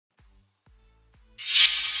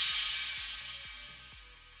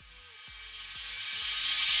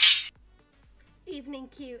Evening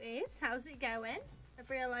cuties, how's it going? I've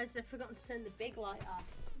realised I've forgotten to turn the big light off.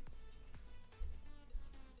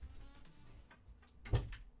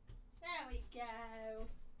 There we go.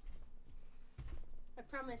 I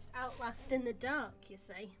promised Outlast in the dark, you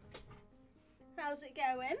see. How's it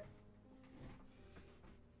going?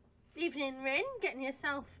 Evening Rin, getting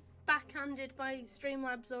yourself backhanded by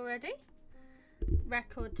Streamlabs already.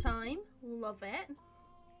 Record time, love it.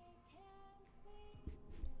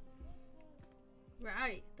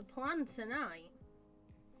 Right, the plan tonight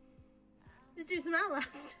is do some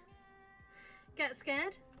Outlast. Get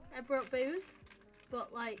scared. I brought booze,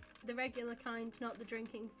 but like the regular kind, not the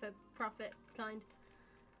drinking for profit kind.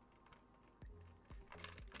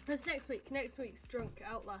 That's next week. Next week's drunk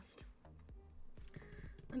Outlast.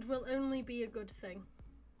 And will only be a good thing.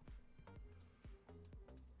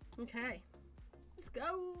 Okay. Let's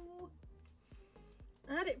go.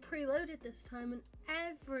 I had it preloaded this time and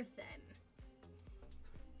everything.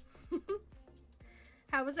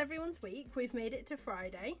 How was everyone's week? We've made it to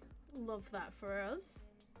Friday. Love that for us.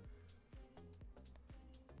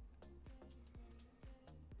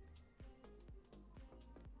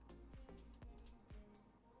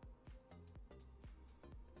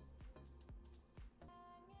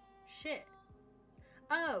 Shit.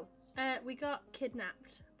 Oh, we got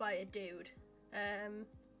kidnapped by a dude.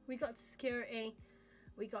 We got to security.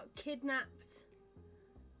 We got kidnapped.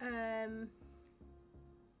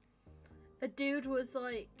 A dude was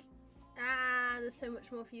like, there's so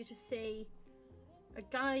much more for you to see. A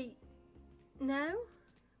guy, no?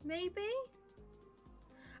 Maybe?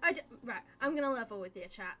 Right, I'm gonna level with you,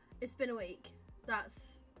 chat. It's been a week.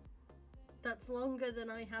 That's longer than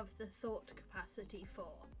I have the thought capacity for.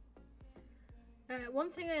 One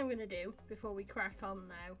thing I am gonna do before we crack on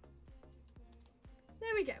though.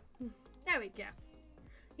 There we go. There we go.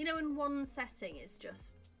 You know, in one setting it's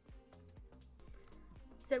just...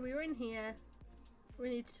 So we were in here. We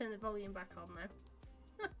need to turn the volume back on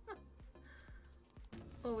now.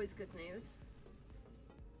 Always good news.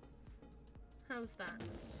 How's that?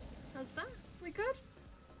 How's that? We good?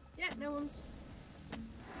 Yeah, no one's...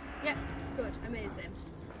 Yeah, good, amazing.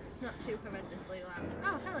 It's not too horrendously loud.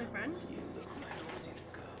 Oh, hello friend.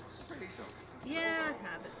 Yeah, I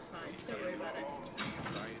have, it's fine. Don't worry about it.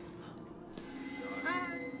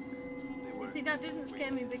 You see, that didn't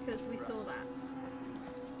scare me because we saw that.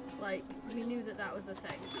 Like, we knew that that was a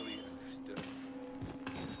thing.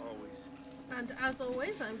 And as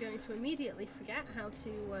always, I'm going to immediately forget how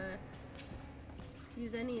to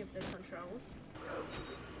use any of the controls.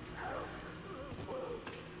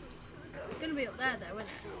 It's going to be up there though, isn't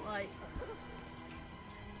it? Like...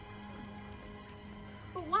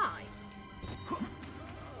 But why?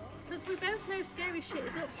 Because we both know scary shit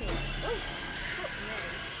is up here. Oh! Fuck me.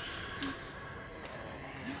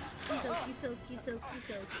 Silky, silky, silky,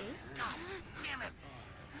 silky. God damn it!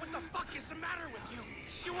 What the fuck is the matter with you?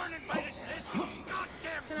 You weren't invited to this! God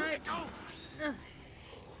damn! Can I go?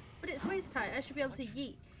 But it's waist tight. I should be able to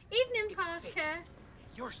yeet. Evening, Parker.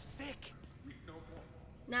 You're sick.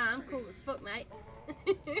 Nah, I'm cool as fuck, mate.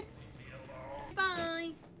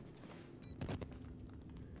 Bye.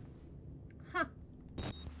 Huh.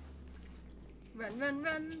 Run, run,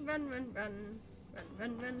 run, run, run, run. Run,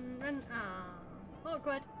 run, run, run. Ah,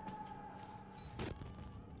 awkward.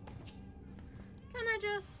 Can I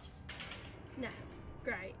just... No.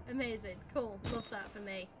 Great. Amazing. Cool. Love that for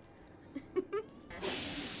me.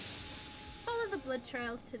 Follow the blood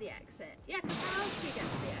trails to the exit. Yeah, because how else do you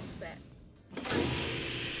get to the exit?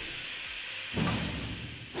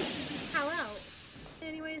 How else?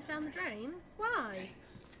 Any ways down the drain? Why?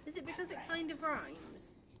 Is it because it kind of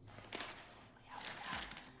rhymes?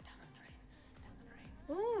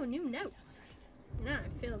 Ooh, new notes. You know how I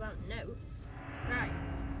feel about notes. Right.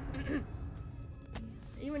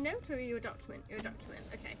 Are you a note or are you a document? You're a document,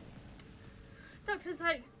 okay. Dr.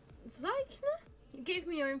 Zeichner gave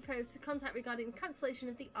me your info to contact regarding the cancellation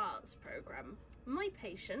of the arts program. My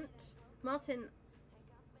patient, Martin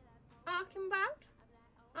Archambaud.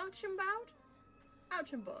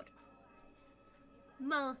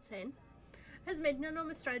 Martin has made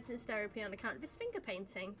enormous strides in his therapy on account of his finger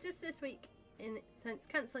painting. Just this week, since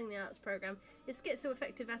cancelling the arts program, his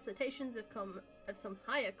schizoaffective assertions of some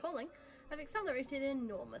higher calling have accelerated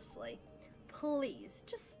enormously. Please,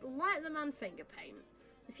 just let the man finger paint.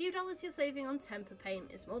 The few dollars you're saving on temper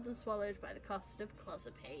paint is more than swallowed by the cost of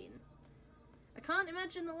clozapine. I can't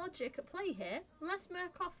imagine the logic at play here, unless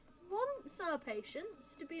Murkoff wants our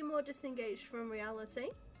patients to be more disengaged from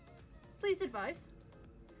reality. Please advise.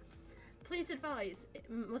 Please advise. It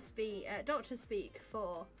must be doctor speak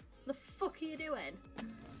for... The fuck are you doing?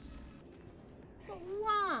 But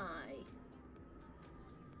why?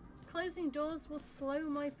 Closing doors will slow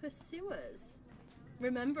my pursuers.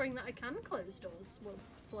 Remembering that I can close doors will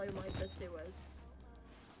slow my pursuers.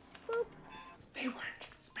 Boop. They weren't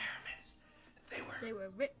experiments. They were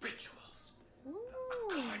rituals. Ooh.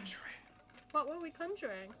 A conjuring. What were we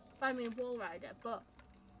conjuring? I mean, Wall Rider, but...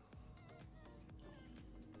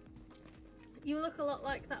 You look a lot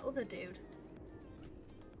like that other dude.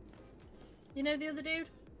 You know the other dude?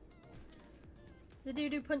 The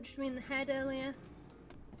dude who punched me in the head earlier?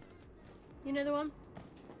 You know the one?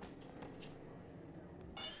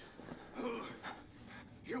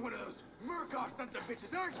 You're one of those Murkoff sons of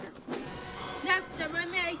bitches, aren't you? No, don't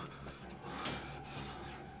mind me.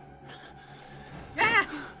 Ah!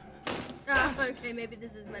 Oh, okay, maybe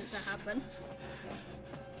this is meant to happen.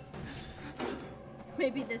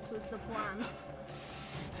 Maybe this was the plan.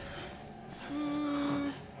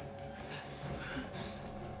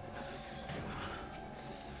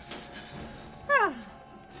 Ah.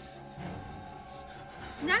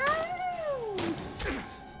 No!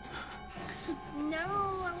 No,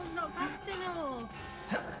 I was not fast enough.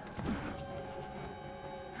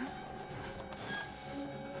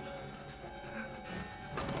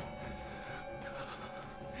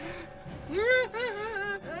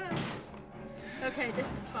 Okay,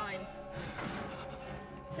 this is fine.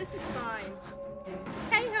 This is fine.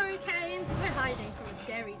 Hey, Hurricane! We're hiding from a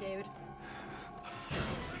scary dude.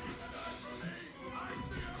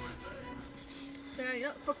 There, you're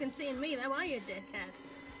not fucking seeing me though, are you, dickhead?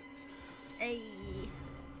 Hey.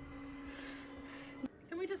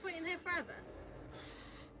 Can we just wait in here forever?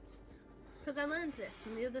 Because I learned this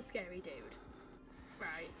from the other scary dude.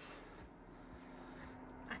 Right.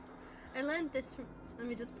 I learned this from... Let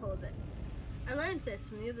me just pause it. I learned this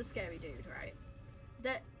from the other scary dude, right?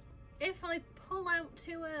 That if I pull out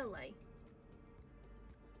too early,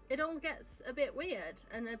 it all gets a bit weird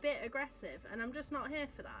and a bit aggressive, and I'm just not here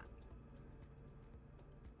for that.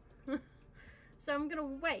 So I'm gonna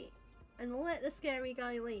wait and let the scary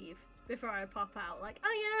guy leave before I pop out like,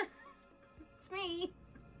 oh yeah, it's me.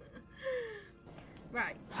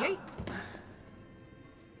 Right, yeet.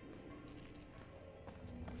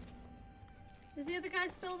 Is the other guy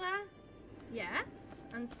still there? Yes.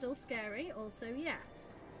 And still scary? Also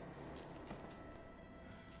yes.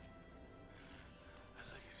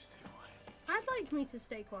 I'd like me to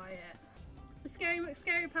stay quiet. Is Scary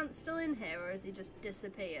McScarypants still in here, or has he just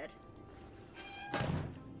disappeared?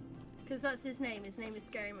 Because that's his name. His name is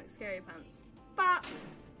Scary McScarypants. But...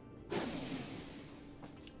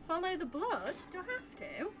 follow the blood? Do I have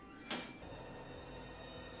to?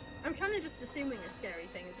 I'm kind of just assuming a scary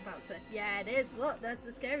thing is about to... Yeah, it is. Look, there's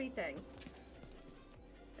the scary thing.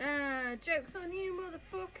 Ah, joke's on you,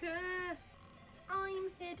 motherfucker.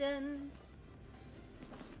 I'm hidden.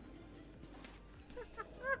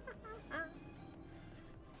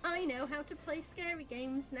 I know how to play scary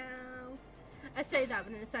games now. I say that,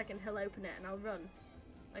 but in a second he'll open it and I'll run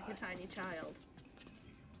like a tiny child.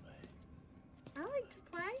 I like to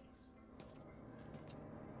play.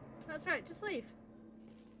 That's right, just leave.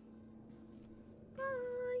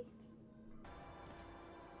 Bye.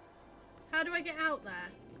 How do I get out there?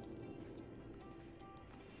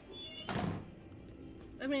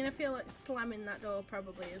 I mean, I feel like slamming that door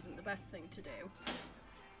probably isn't the best thing to do.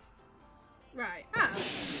 Right. Ah.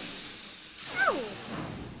 Oh!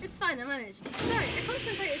 It's fine, I managed. Sorry, I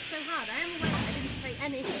concentrated so hard. I am aware I didn't say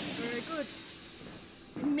anything for a good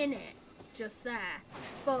minute just there.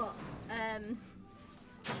 But,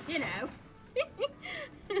 you know.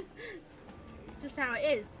 It's just how it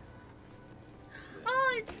is.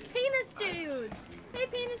 Oh, it's penis dudes! Hey,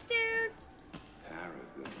 penis dudes!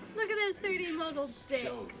 Look at those 3D model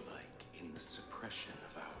dicks. Like in the suppression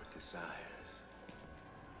of our desires.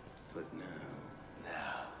 But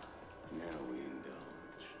now we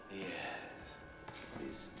indulge. Yes.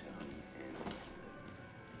 His tongue and his lips.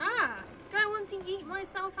 Ah, do I want to yeet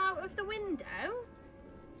myself out of the window?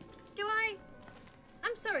 Do I?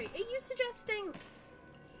 I'm sorry, are you suggesting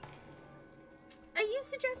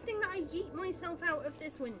that I yeet myself out of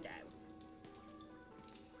this window?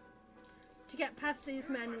 To get past these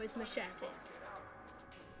men with machetes.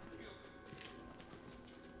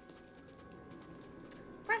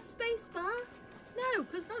 Press spacebar? No,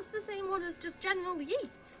 because that's the same one as just general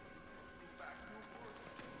yeet.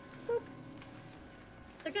 Boop.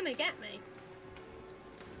 They're gonna get me.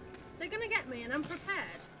 They're gonna get me and I'm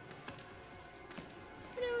prepared.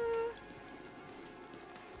 Hello.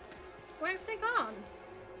 Where have they gone?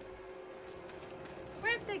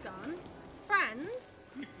 Where have they gone? Friends?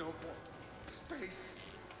 No more space.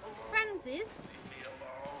 Friendsies? Leave me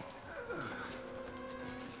alone.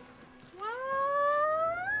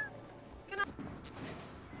 What? Can I?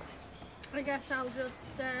 I guess I'll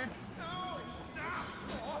just, Oh.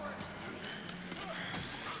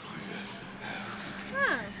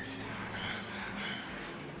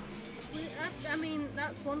 I mean,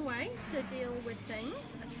 that's one way to deal with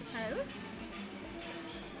things, I suppose.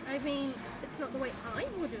 I mean, it's not the way I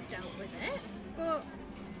would have dealt with it, but,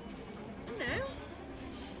 you know.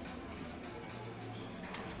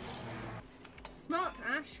 Smart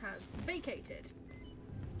Ash has vacated.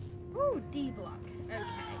 Ooh, D block. Okay.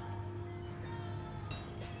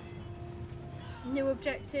 New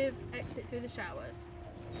objective, exit through the showers.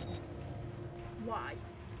 Why?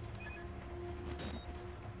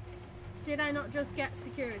 Did I not just get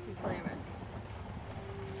security clearance?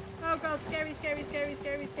 Oh god, scary, scary, scary,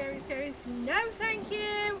 scary, scary, scary. No, thank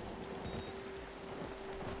you!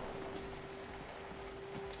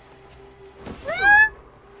 Ah!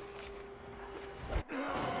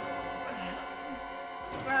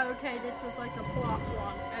 Oh, okay, this was like a plot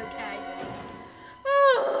one. Okay.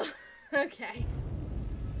 Oh, okay.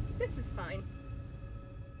 This is fine.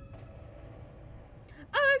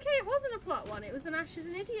 Oh, okay, it wasn't a plot one. It was an Ash is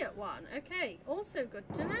an idiot one. Okay, also good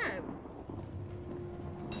to know.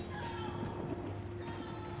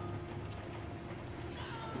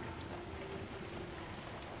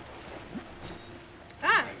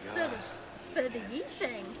 Ah, it's for the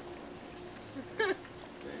eating.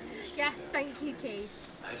 Yes, thank you, Keith.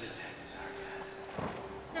 I just had sarcasm.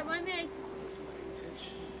 Don't mind me. My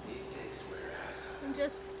intention. He thinks we're assholes. I'm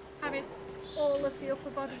just having all of the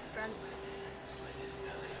upper body strength. Slit his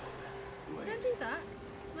belly open. Don't do that.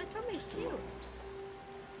 My tummy's cute.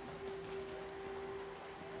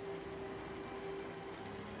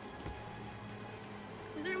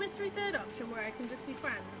 Is there a mystery third option where I can just be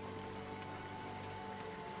friends?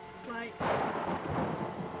 Like,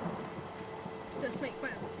 just make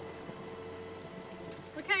friends.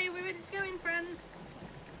 Okay, we're ready to go in, friends.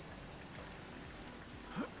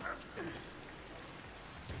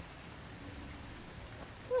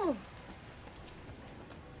 Whew.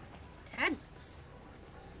 Tense.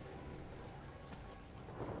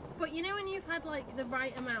 But you know when you've had like the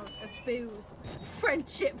right amount of booze,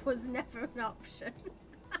 friendship was never an option.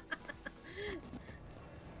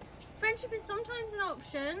 Friendship is sometimes an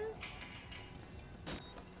option.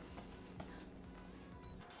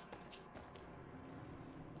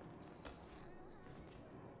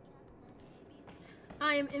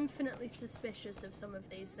 I am infinitely suspicious of some of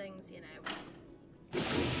these things, you know.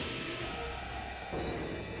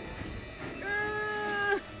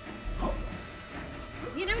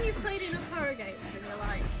 You know when you've played enough horror games and you're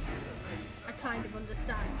like, I kind of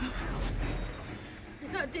understand now.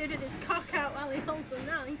 Not dude with his cock out while he holds a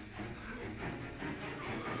knife.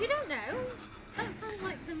 You don't know. That sounds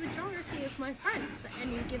like the majority of my friends at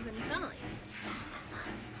any given time.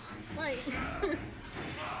 Like,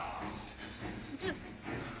 just,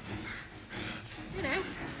 you know,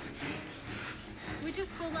 we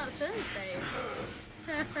just call that Thursdays.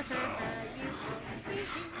 You see,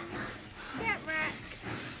 get wrecked.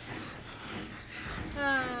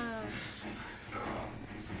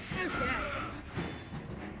 Okay.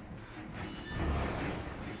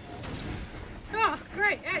 Oh,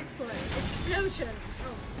 great, excellent. Explosions.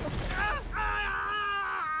 Oh.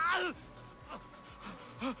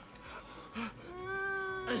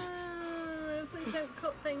 Please don't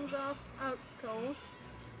cut things off. Oh, cool.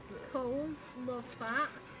 Cool. Love that.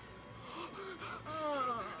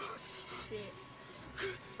 Oh, shit.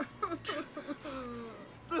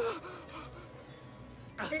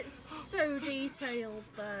 It's so detailed,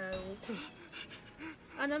 though.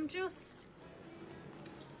 And I'm just...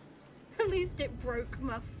 At least it broke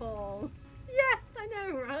my fall. Yeah, I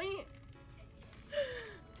know, right?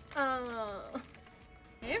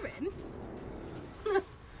 Hear him?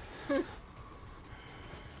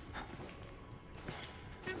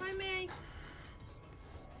 Don't mind me.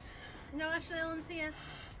 No, Ashleigh-ellan's here.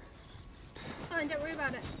 It's fine, don't worry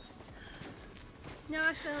about it. No,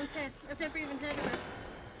 Ashleigh-ellan's here. I've never even heard of her.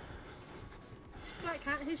 Black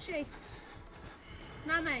Cat, who's she?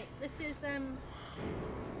 Nah, mate, this is,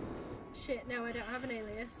 shit, no, I don't have an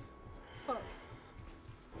alias. Fuck.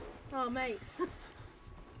 Oh, mates.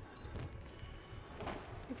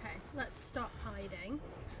 Okay, let's stop hiding.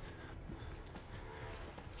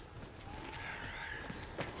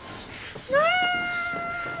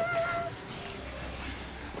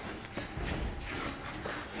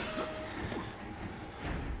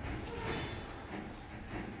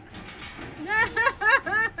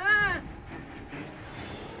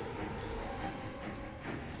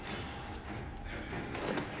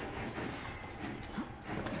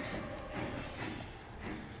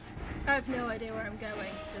 I have no idea where I'm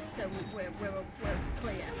going, just so we're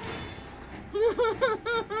clear.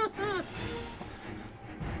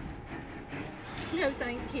 No,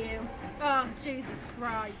 thank you. Oh, Jesus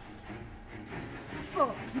Christ.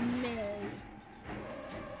 Fuck me.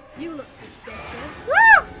 You look suspicious.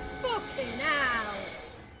 Woo! Fucking hell.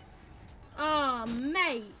 Oh,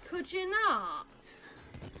 mate, could you not?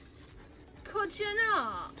 Could you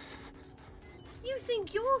not? You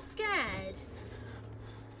think you're scared?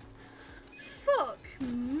 Fuck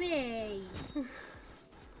me.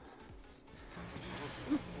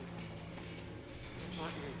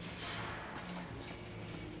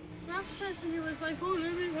 Last person who was like, oh,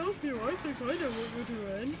 let me help you, I think I know what you're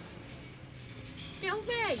doing. Help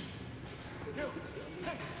me!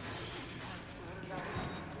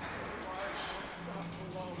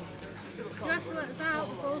 You have to let us out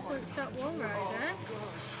before us won't stop Wall Rider.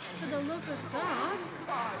 For the love of God.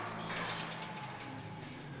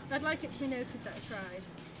 I'd like it to be noted that I tried.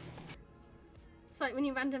 It's like when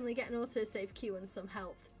you randomly get an autosave queue and some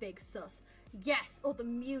health. Big sus. Yes, or the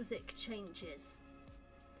music changes.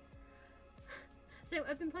 So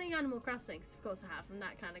I've been playing Animal Crossing, of course I have, I'm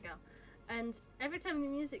that kind of girl. And every time the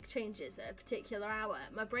music changes at a particular hour,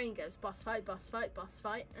 my brain goes boss fight, boss fight, boss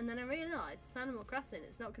fight, and then I realise it's Animal Crossing,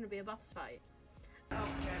 it's not going to be a boss fight.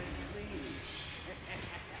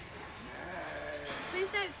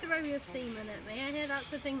 Please don't throw your semen at me. I hear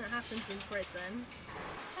that's a thing that happens in prison.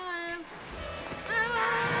 Hello.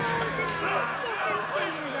 Oh, did you fucking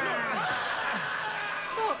see that?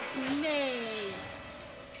 Fuck me.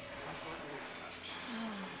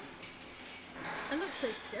 I look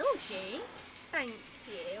so silky. Thank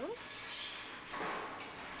you.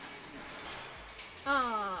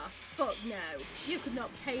 Ah, fuck no. You could not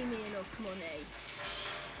pay me enough money.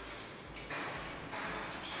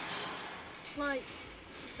 Like...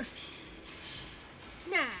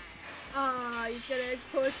 nah. Ah, he's gonna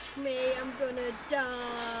push me. I'm gonna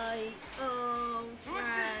die. Oh, What's the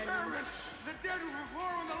friend. experiment? The dead will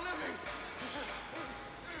perform on the living.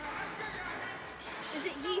 Is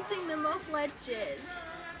it yeeting them off ledges?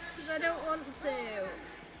 Because I don't want to.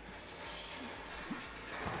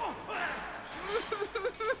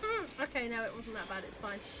 Okay, no, it wasn't that bad. It's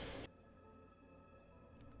fine.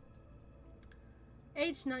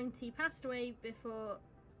 Age 90, passed away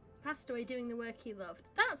doing the work he loved.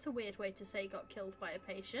 That's a weird way to say got killed by a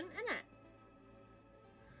patient, isn't it?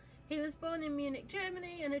 He was born in Munich,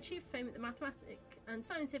 Germany, and achieved fame at the mathematic and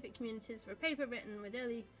scientific communities for a paper written with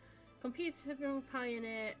early computer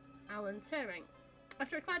pioneer Alan Turing.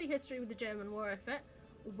 After a cloudy history with the German war effort,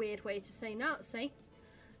 weird way to say Nazi,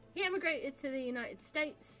 he emigrated to the United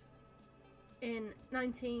States in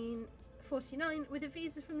 1949 with a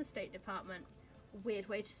visa from the State Department. Weird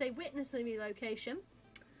way to say witness relocation.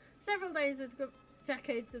 Several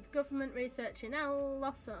decades of government research in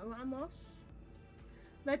Los Alamos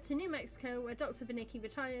led to New Mexico, where Dr. Vinicki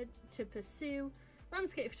retired to pursue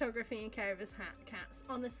landscape photography and care of his cats.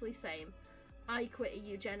 Honestly, same. I quit a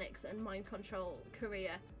eugenics and mind control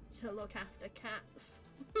career to look after cats.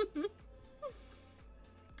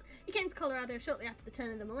 He came to Colorado shortly after the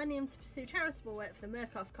turn of the millennium to pursue charitable work for the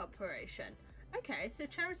Murkoff Corporation. Okay, so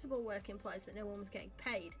charitable work implies that no one was getting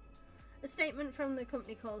paid. A statement from the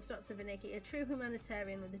company calls Dr. Vinicki a true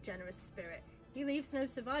humanitarian with a generous spirit. He leaves no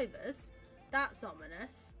survivors. That's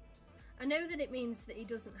ominous. I know that it means that he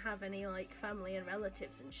doesn't have any, like, family and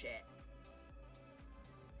relatives and shit.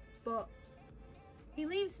 But he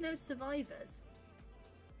leaves no survivors.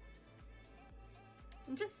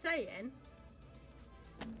 I'm just saying.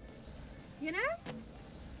 You know?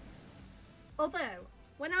 Although,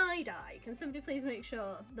 when I die, can somebody please make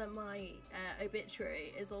sure that my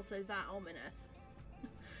obituary is also that ominous?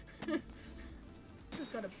 This has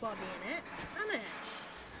got a body in it, hasn't it?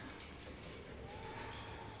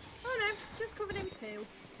 Oh no, just covered in poo.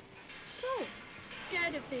 Cool.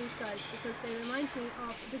 Scared of these guys because they remind me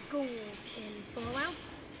of the ghouls in Fallout,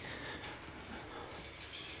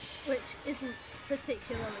 which isn't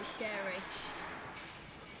particularly scary.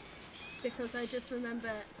 Because I just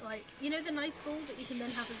remember, like, you know the nice ghoul that you can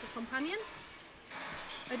then have as a companion?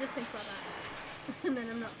 I just think about that. And then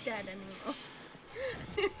I'm not scared anymore.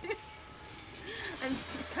 I'm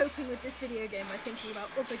coping with this video game by thinking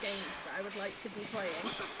about other games that I would like to be playing.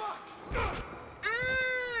 What the fuck?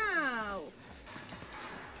 Ow!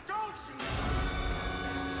 Don't shoot!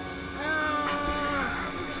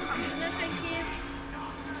 No, thank you.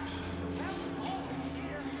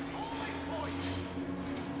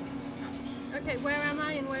 Okay, where am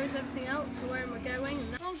I and where is everything else? So where am I going?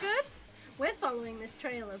 And all good? We're following this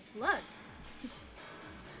trail of blood.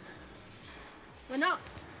 We're not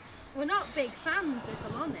big fans, if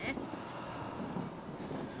I'm honest.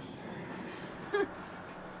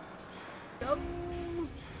 God,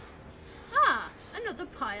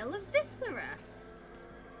 sorcerer.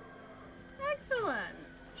 Excellent.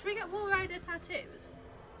 Should we get wall rider tattoos?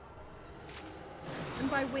 And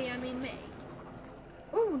by we, I mean me.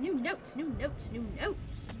 Oh, new notes, new notes, new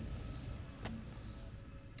notes.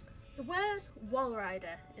 The word wall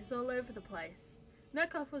rider is all over the place.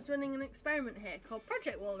 Murkoff was running an experiment here called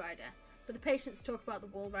Project Wall Rider, but the patients talk about the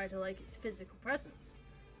wall rider like it's physical presence.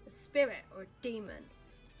 A spirit or a demon.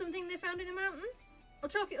 Something they found in the mountain? I'll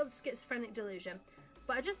chalk it up to schizophrenic delusion,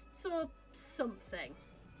 but I just saw something.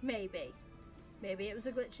 Maybe. Maybe it was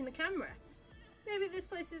a glitch in the camera. Maybe this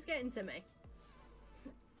place is getting to me.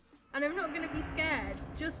 And I'm not going to be scared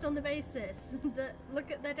just on the basis that look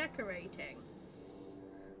at their decorating.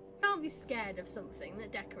 Can't be scared of something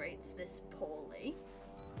that decorates this poorly.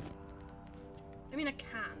 I mean, I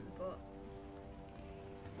can, but...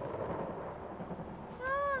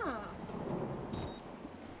 Ah!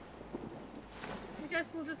 I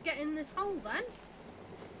guess we'll just get in this hole then.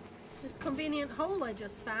 This convenient hole I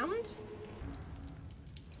just found.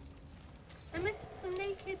 I missed some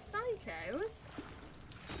naked psychos.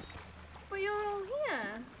 But you're all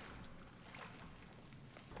here.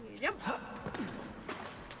 Yep.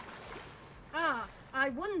 Ah, I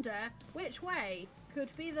wonder which way could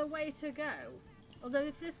be the way to go. Although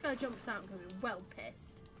if this guy jumps out, I'm going to be well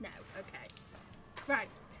pissed. No, okay. Right,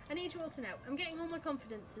 I need you all to know, I'm getting all my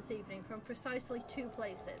confidence this evening from precisely two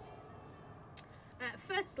places.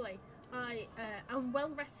 Firstly, I am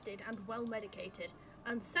well rested and well medicated.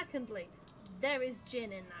 And secondly, there is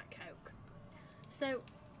gin in that Coke. So,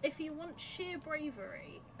 if you want sheer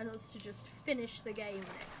bravery and us to just finish the game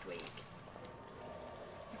next week,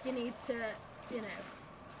 you need to, you know,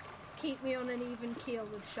 keep me on an even keel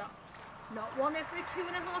with shots. Not one every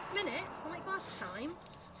 2.5 minutes like last time.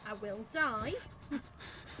 I will die.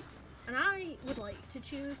 And I would like to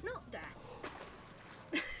choose not death.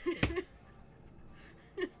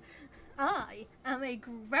 I am a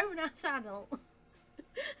grown-ass adult.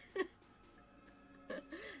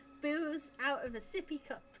 Booze out of a sippy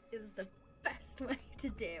cup is the best way to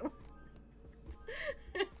do.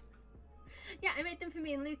 Yeah, I made them for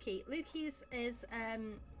me and Lukey. Lukey's is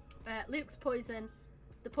Luke's poison,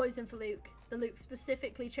 the poison for Luke. The Luke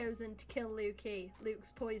specifically chosen to kill Lukey,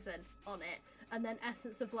 Luke's poison on it, and then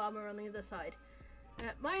Essence of Llama on the other side.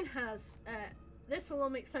 Mine has, this will all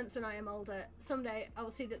make sense when I am older. Someday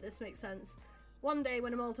I'll see that this makes sense. One day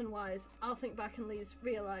when I'm old and wise, I'll think back and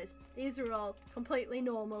realise these are all completely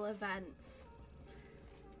normal events.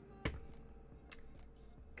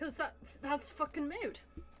 Because that's fucking mood.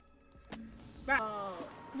 Right. Oh,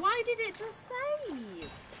 why did it just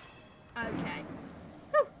save? Okay.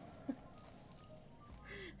 Whew.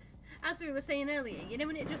 As we were saying earlier, you know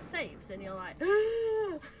when it just saves and you're like, that.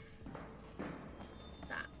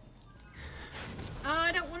 Oh,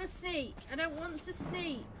 I don't want to sneak. I don't want to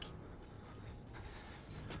sneak.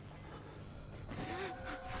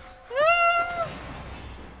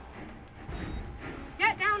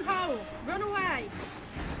 Get down, hole! Run away!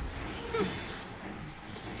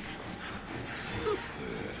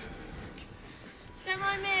 Don't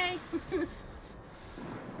mind me!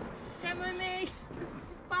 Don't mind me!